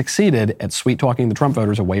haven't succeeded at sweet-talking the Trump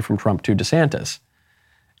voters away from Trump to DeSantis.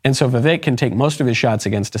 And so Vivek can take most of his shots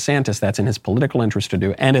against DeSantis. That's in his political interest to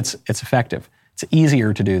do, and it's effective. It's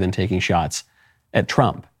easier to do than taking shots at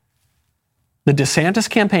Trump. The DeSantis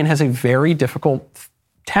campaign has a very difficult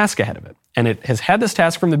task ahead of it. And it has had this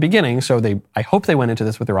task from the beginning, so I hope they went into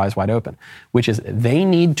this with their eyes wide open, which is they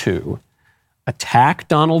need to attack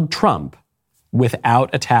Donald Trump without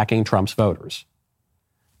attacking Trump's voters.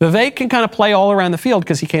 Vivek can kind of play all around the field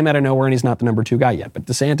because he came out of nowhere and he's not the number 2 guy yet. But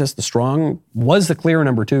DeSantis, the strong, was the clear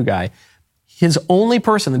number 2 guy. His only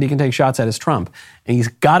person that he can take shots at is Trump. And he's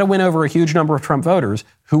got to win over a huge number of Trump voters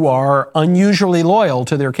who are unusually loyal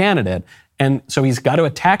to their candidate. And so he's got to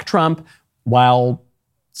attack Trump while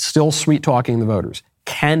still sweet-talking the voters.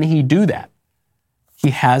 Can he do that? He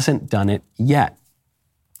hasn't done it yet.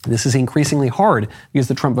 This is increasingly hard because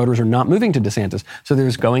the Trump voters are not moving to DeSantis. So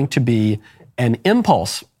there's going to be an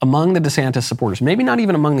impulse among the DeSantis supporters, maybe not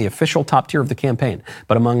even among the official top tier of the campaign,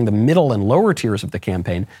 but among the middle and lower tiers of the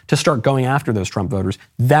campaign to start going after those Trump voters.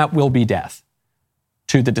 That will be death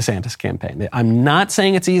to the DeSantis campaign. I'm not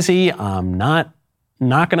saying it's easy. I'm not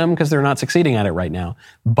knocking them because they're not succeeding at it right now,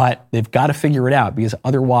 but they've got to figure it out because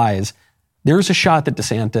otherwise there's a shot that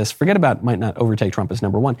DeSantis, forget about might not overtake Trump as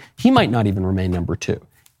number 1. He might not even remain number 2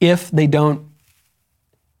 if they don't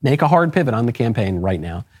make a hard pivot on the campaign right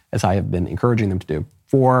now, as I have been encouraging them to do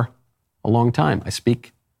for a long time. I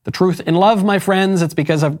speak the truth in love, my friends. It's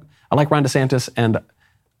because I like Ron DeSantis and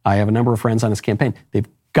I have a number of friends on his campaign. They've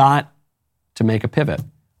got to make a pivot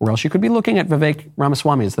or else you could be looking at Vivek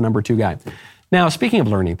Ramaswamy as the number 2 guy. Now, speaking of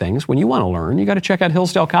learning things, when you want to learn, you got to check out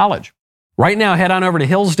Hillsdale College. Right now, head on over to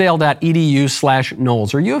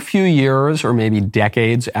hillsdale.edu/Knowles. Are you a few years or maybe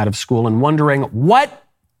decades out of school and wondering, what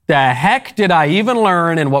the heck did I even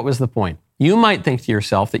learn and what was the point? You might think to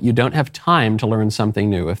yourself that you don't have time to learn something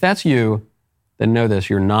new. If that's you, then know this,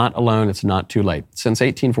 you're not alone. It's not too late. Since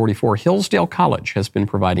 1844, Hillsdale College has been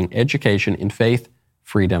providing education in faith,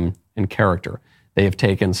 freedom, and character. They have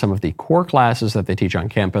taken some of the core classes that they teach on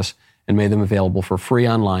campus and made them available for free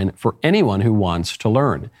online for anyone who wants to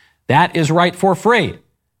learn. That is right, for free.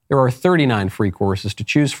 There are 39 free courses to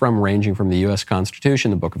choose from, ranging from the U.S. Constitution,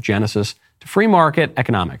 the Book of Genesis, to free market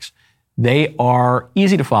economics. They are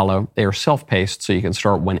easy to follow. They are self-paced, so you can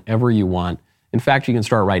start whenever you want. In fact, you can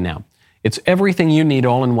start right now. It's everything you need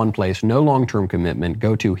all in one place, no long-term commitment.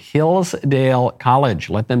 Go to Hillsdale College.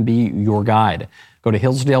 Let them be your guide. Go to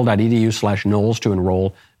hillsdale.edu/Knowles to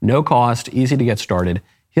enroll. No cost, easy to get started.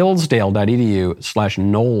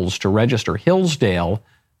 Hillsdale.edu/Knowles to register.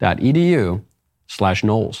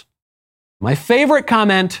 Hillsdale.edu/Knowles. My favorite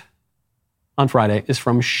comment on Friday is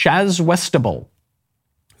from Shaz Westable,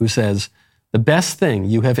 who says, the best thing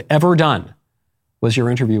you have ever done was your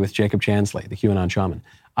interview with Jacob Chansley, the QAnon shaman.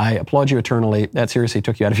 I applaud you eternally. That seriously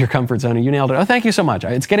took you out of your comfort zone and you nailed it. Oh, thank you so much.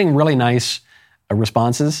 It's getting really nice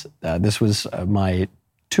responses. This was my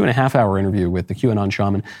 2.5-hour interview with the QAnon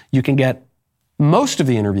shaman. You can get most of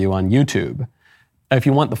the interview on YouTube. If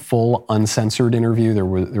you want the full uncensored interview, there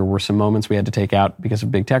were some moments we had to take out because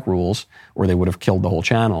of big tech rules, or they would have killed the whole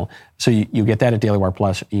channel. So you get that at Daily Wire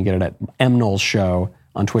Plus. You get it at M. Knowles Show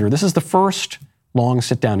on Twitter. This is the first long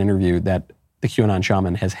sit-down interview that the QAnon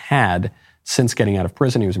shaman has had since getting out of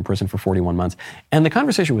prison. He was in prison for 41 months. And the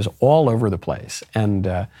conversation was all over the place.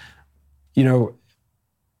 And,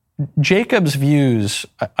 Jacob's views,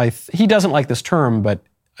 he doesn't like this term, but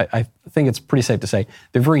I think it's pretty safe to say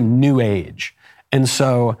they're very new age. And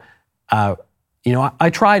so, I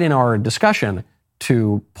tried in our discussion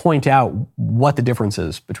to point out what the difference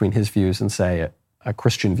is between his views and, say, a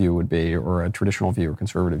Christian view would be, or a traditional view or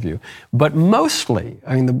conservative view. But mostly,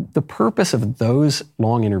 the purpose of those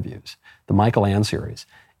long interviews, the Michael Ann series,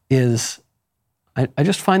 is I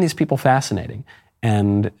just find these people fascinating.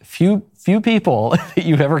 And few people that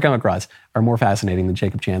you've ever come across are more fascinating than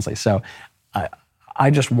Jacob Chansley. So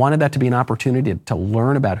I just wanted that to be an opportunity to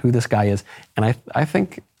learn about who this guy is. And I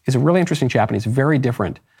think he's a really interesting chap, and he's very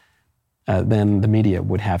different than the media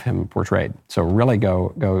would have him portrayed. So really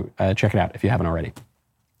go check it out if you haven't already.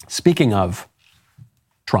 Speaking of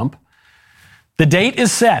Trump, the date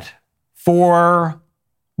is set for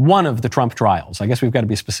one of the Trump trials. I guess we've got to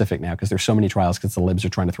be specific now because there's so many trials because the libs are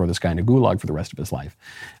trying to throw this guy in a gulag for the rest of his life.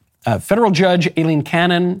 Federal Judge Aileen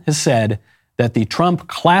Cannon has said that the Trump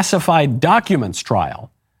classified documents trial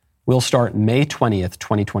will start May 20th,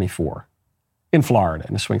 2024. in Florida,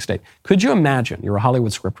 in a swing state. Could you imagine, you're a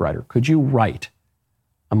Hollywood scriptwriter, could you write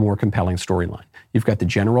a more compelling storyline? You've got the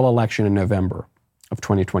general election in November of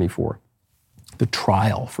 2024. The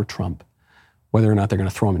trial for Trump, whether or not they're going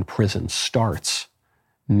to throw him in prison, starts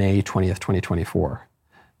May 20th, 2024.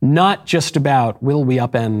 Not just about will we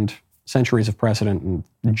upend centuries of precedent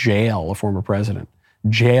and jail a former president,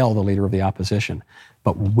 jail the leader of the opposition,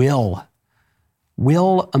 but will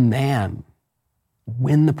a man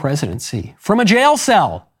win the presidency from a jail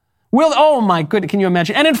cell? Oh my goodness, can you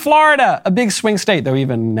imagine? And in Florida, a big swing state, though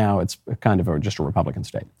even now it's kind of just a Republican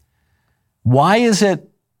state. Why is it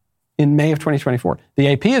in May of 2024?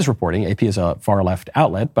 The AP is reporting, AP is a far-left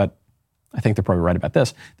outlet, but I think they're probably right about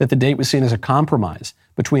this, that the date was seen as a compromise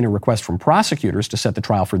between a request from prosecutors to set the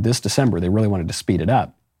trial for this December. They really wanted to speed it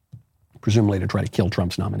up, presumably to try to kill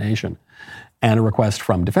Trump's nomination, and a request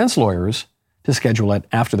from defense lawyers to schedule it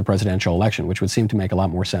after the presidential election, which would seem to make a lot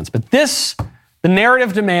more sense. But the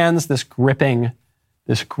narrative demands this gripping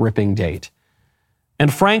date.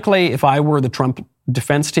 And frankly, if I were the Trump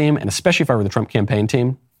defense team, and especially if I were the Trump campaign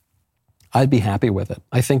team, I'd be happy with it.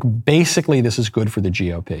 I think basically this is good for the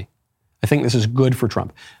GOP. I think this is good for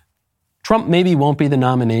Trump. Trump maybe won't be the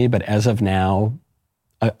nominee, but as of now,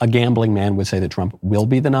 a gambling man would say that Trump will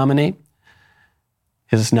be the nominee.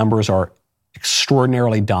 His numbers are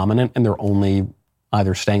extraordinarily dominant, and they're only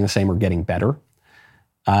either staying the same or getting better.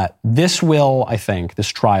 This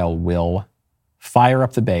trial will fire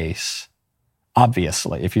up the base,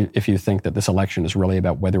 obviously, if you think that this election is really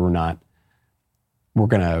about whether or not we're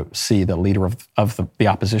going to see the leader of the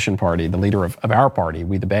opposition party, the leader of our party,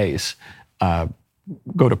 we the base,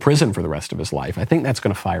 go to prison for the rest of his life. I think that's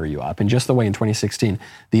going to fire you up. And just the way in 2016,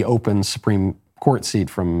 the open Supreme Court seat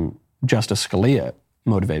from Justice Scalia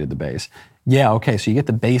motivated the base. Yeah, okay, so you get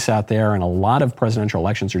the base out there, and a lot of presidential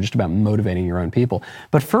elections are just about motivating your own people.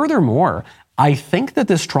 But furthermore, I think that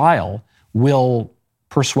this trial will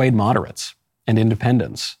persuade moderates and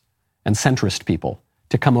independents and centrist people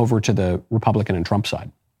to come over to the Republican and Trump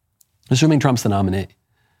side, assuming Trump's the nominee.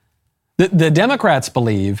 The Democrats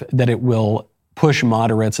believe that it will push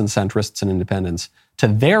moderates and centrists and independents to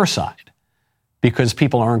their side because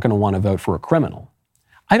people aren't going to want to vote for a criminal.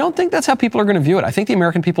 I don't think that's how people are going to view it. I think the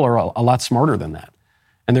American people are a lot smarter than that.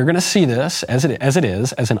 And they're going to see this as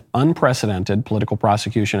an unprecedented political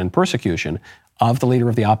prosecution and persecution of the leader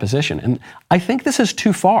of the opposition. And I think this is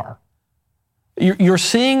too far. You're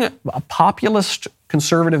seeing a populist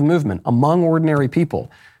conservative movement among ordinary people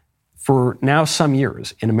for now some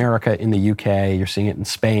years in America, in the UK. You're seeing it in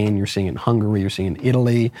Spain. You're seeing it in Hungary. You're seeing it in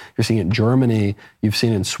Italy. You're seeing it in Germany. You've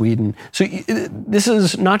seen it in Sweden. So this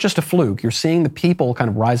is not just a fluke. You're seeing the people kind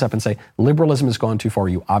of rise up and say, liberalism has gone too far.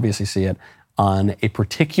 You obviously see it on a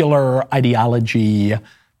particular ideology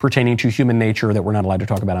pertaining to human nature that we're not allowed to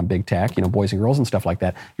talk about on big tech, boys and girls and stuff like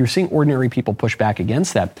that. You're seeing ordinary people push back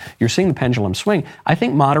against that. You're seeing the pendulum swing. I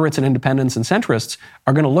think moderates and independents and centrists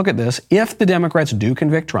are going to look at this. If the Democrats do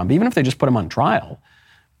convict Trump, even if they just put him on trial,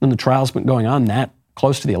 and the trial's been going on that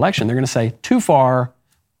close to the election, they're going to say, too far,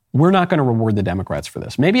 we're not going to reward the Democrats for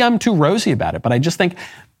this. Maybe I'm too rosy about it, but I just think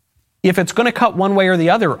if it's going to cut one way or the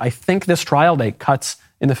other, I think this trial date cuts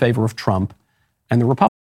in the favor of Trump and the Republicans.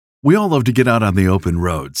 We all love to get out on the open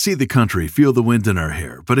road, see the country, feel the wind in our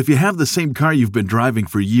hair. But if you have the same car you've been driving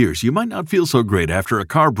for years, you might not feel so great after a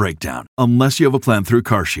car breakdown, unless you have a plan through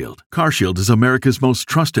CarShield. CarShield is America's most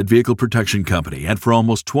trusted vehicle protection company, and for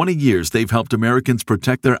almost 20 years, they've helped Americans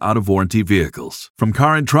protect their out-of-warranty vehicles. From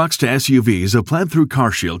car and trucks to SUVs, a plan through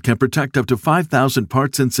CarShield can protect up to 5,000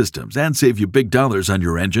 parts and systems and save you big dollars on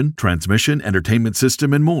your engine, transmission, entertainment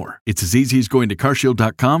system, and more. It's as easy as going to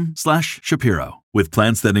carshield.com/Shapiro. With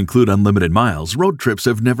plans that include unlimited miles, road trips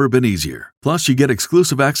have never been easier. Plus, you get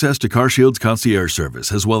exclusive access to CarShield's concierge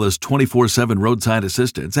service, as well as 24/7 roadside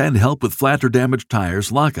assistance and help with flat or damaged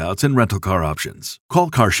tires, lockouts, and rental car options.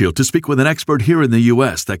 Call CarShield to speak with an expert here in the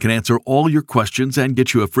U.S. that can answer all your questions and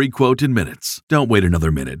get you a free quote in minutes. Don't wait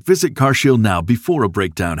another minute. Visit CarShield now before a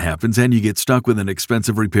breakdown happens and you get stuck with an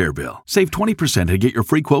expensive repair bill. Save 20% and get your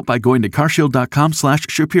free quote by going to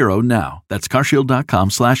carshield.com/Shapiro now. That's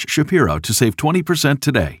carshield.com/Shapiro to save 20%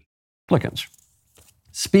 today. Republicans.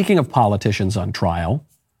 Speaking of politicians on trial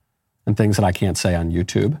and things that I can't say on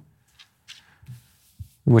YouTube,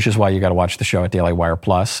 which is why you got to watch the show at Daily Wire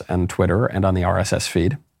Plus and Twitter and on the RSS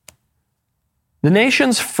feed. The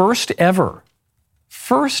nation's first ever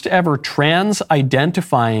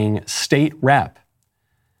trans-identifying state rep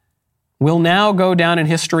will now go down in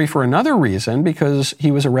history for another reason, because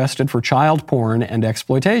he was arrested for child porn and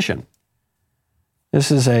exploitation.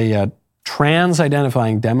 This is a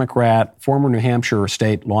trans-identifying Democrat, former New Hampshire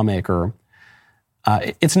state lawmaker.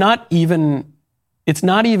 It's not even It's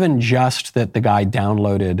not even just that the guy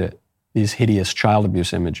downloaded these hideous child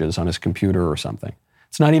abuse images on his computer or something.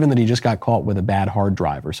 It's not even that he just got caught with a bad hard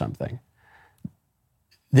drive or something.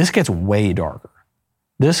 This gets way darker.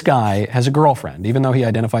 This guy has a girlfriend. Even though he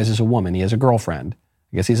identifies as a woman, he has a girlfriend.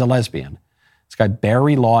 I guess he's a lesbian. This guy,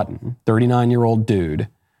 Barry Lawton, 39-year-old dude,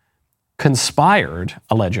 conspired,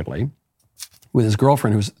 allegedly, with his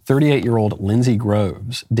girlfriend, who's 38-year-old Lindsay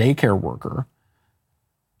Groves, daycare worker,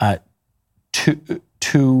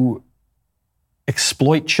 to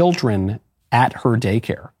exploit children at her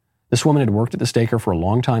daycare. This woman had worked at this daycare for a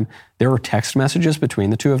long time. There are text messages between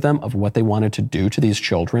the two of them of what they wanted to do to these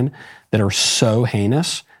children that are so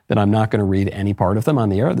heinous that I'm not going to read any part of them on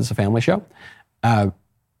the air. This is a family show.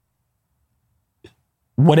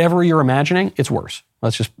 Whatever you're imagining, it's worse.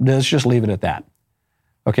 Let's just leave it at that.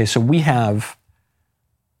 Okay, so we have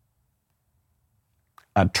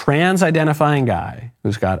a trans-identifying guy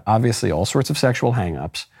who's got obviously all sorts of sexual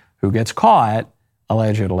hang-ups, who gets caught,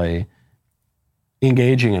 allegedly,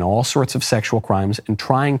 engaging in all sorts of sexual crimes and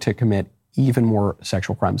trying to commit even more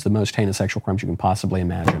sexual crimes, the most heinous sexual crimes you can possibly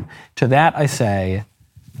imagine. To that I say,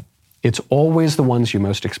 it's always the ones you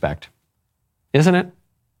most expect, isn't it?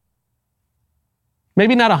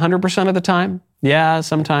 Maybe not 100% of the time. Yeah,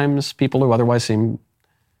 sometimes people who otherwise seem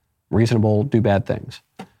reasonable do bad things.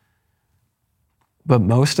 But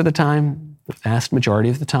most of the time, the vast majority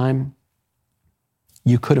of the time,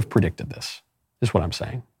 you could have predicted this, is what I'm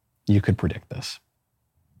saying. You could predict this.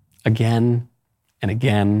 Again and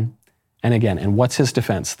again and again. And what's his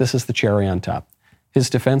defense? This is the cherry on top. His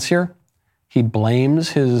defense here, he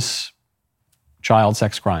blames his child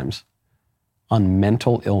sex crimes on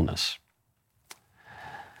mental illness.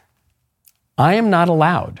 I am not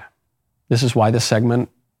allowed, this is why this segment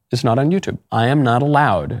is not on YouTube. I am not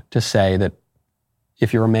allowed to say that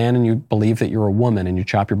if you're a man and you believe that you're a woman and you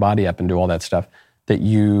chop your body up and do all that stuff, that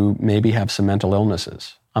you maybe have some mental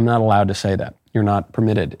illnesses. I'm not allowed to say that. You're not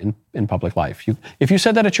permitted in public life. If you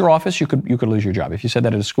said that at your office, you could lose your job. If you said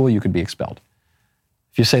that at a school, you could be expelled.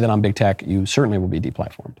 If you say that on big tech, you certainly will be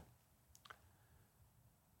deplatformed.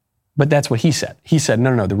 But that's what he said. He said,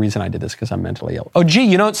 no, the reason I did this is because I'm mentally ill. Oh, gee,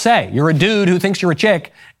 you don't say. You're a dude who thinks you're a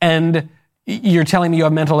chick and you're telling me you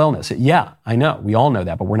have mental illness. Yeah, I know. We all know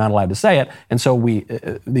that, but we're not allowed to say it. And so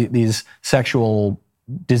these sexual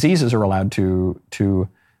diseases are allowed to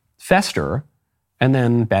fester, and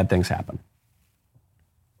then bad things happen.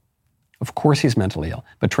 Of course he's mentally ill,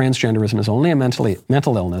 but transgenderism is only a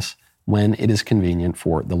mental illness when it is convenient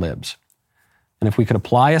for the libs. And if we could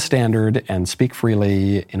apply a standard and speak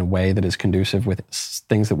freely in a way that is conducive with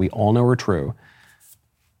things that we all know are true,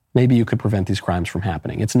 maybe you could prevent these crimes from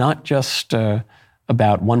happening. It's not just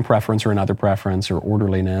about one preference or another preference or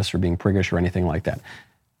orderliness or being priggish or anything like that.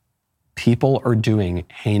 People are doing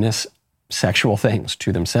heinous sexual things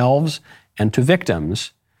to themselves and to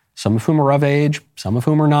victims, some of whom are of age, some of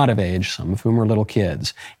whom are not of age, some of whom are little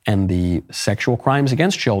kids. And the sexual crimes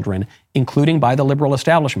against children, including by the liberal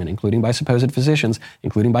establishment, including by supposed physicians,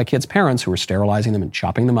 including by kids' parents who are sterilizing them and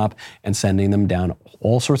chopping them up and sending them down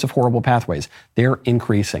all sorts of horrible pathways, they're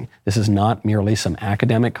increasing. This is not merely some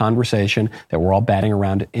academic conversation that we're all batting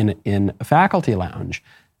around in a faculty lounge.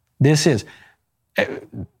 This is,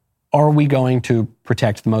 are we going to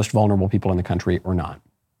protect the most vulnerable people in the country or not?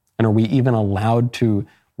 And are we even allowed to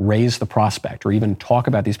raise the prospect or even talk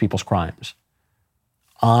about these people's crimes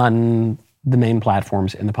on the main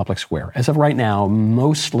platforms in the public square? As of right now,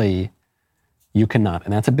 mostly you cannot.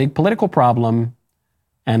 And that's a big political problem.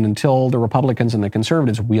 And until the Republicans and the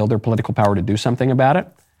conservatives wield their political power to do something about it,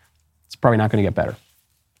 it's probably not going to get better.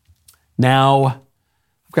 Now,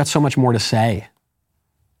 I've got so much more to say.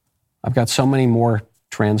 I've got so many more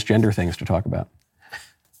transgender things to talk about.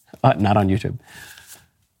 Not on YouTube.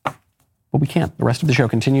 But we can't. The rest of the show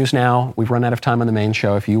continues now. We've run out of time on the main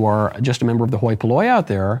show. If you are just a member of the hoi polloi out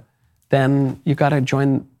there, then you've got to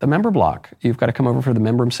join the member block. You've got to come over for the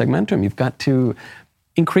membrum segmentum. You've got to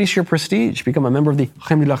increase your prestige. Become a member of the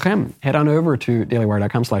Chem de la Chem. Head on over to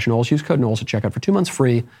dailywire.com/Knowles. Use code Knowles at checkout for 2 months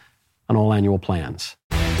free on all annual plans.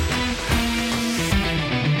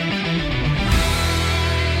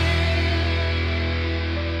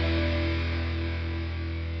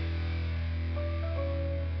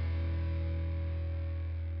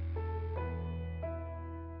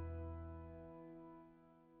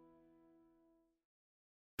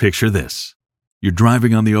 Picture this. You're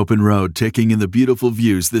driving on the open road, taking in the beautiful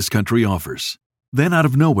views this country offers. Then out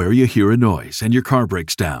of nowhere, you hear a noise and your car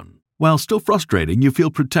breaks down. While still frustrating, you feel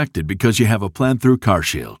protected because you have a plan through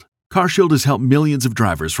CarShield. CarShield has helped millions of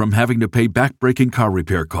drivers from having to pay back-breaking car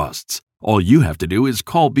repair costs. All you have to do is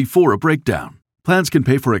call before a breakdown. Plans can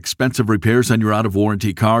pay for expensive repairs on your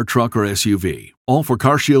out-of-warranty car, truck, or SUV. All for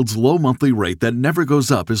CarShield's low monthly rate that never goes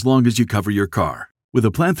up as long as you cover your car. With a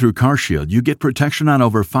plan through CarShield, you get protection on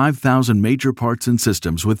over 5,000 major parts and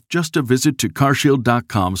systems with just a visit to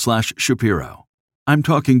carshield.com/Shapiro. I'm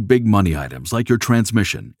talking big money items like your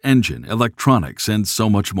transmission, engine, electronics, and so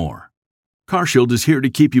much more. CarShield is here to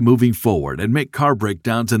keep you moving forward and make car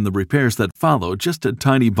breakdowns and the repairs that follow just a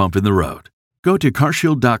tiny bump in the road. Go to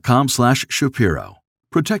carshield.com/Shapiro.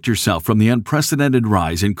 Protect yourself from the unprecedented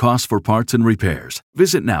rise in costs for parts and repairs.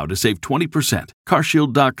 Visit now to save 20%.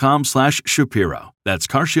 carshield.com/Shapiro. That's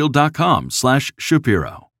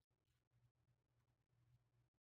carshield.com/Shapiro.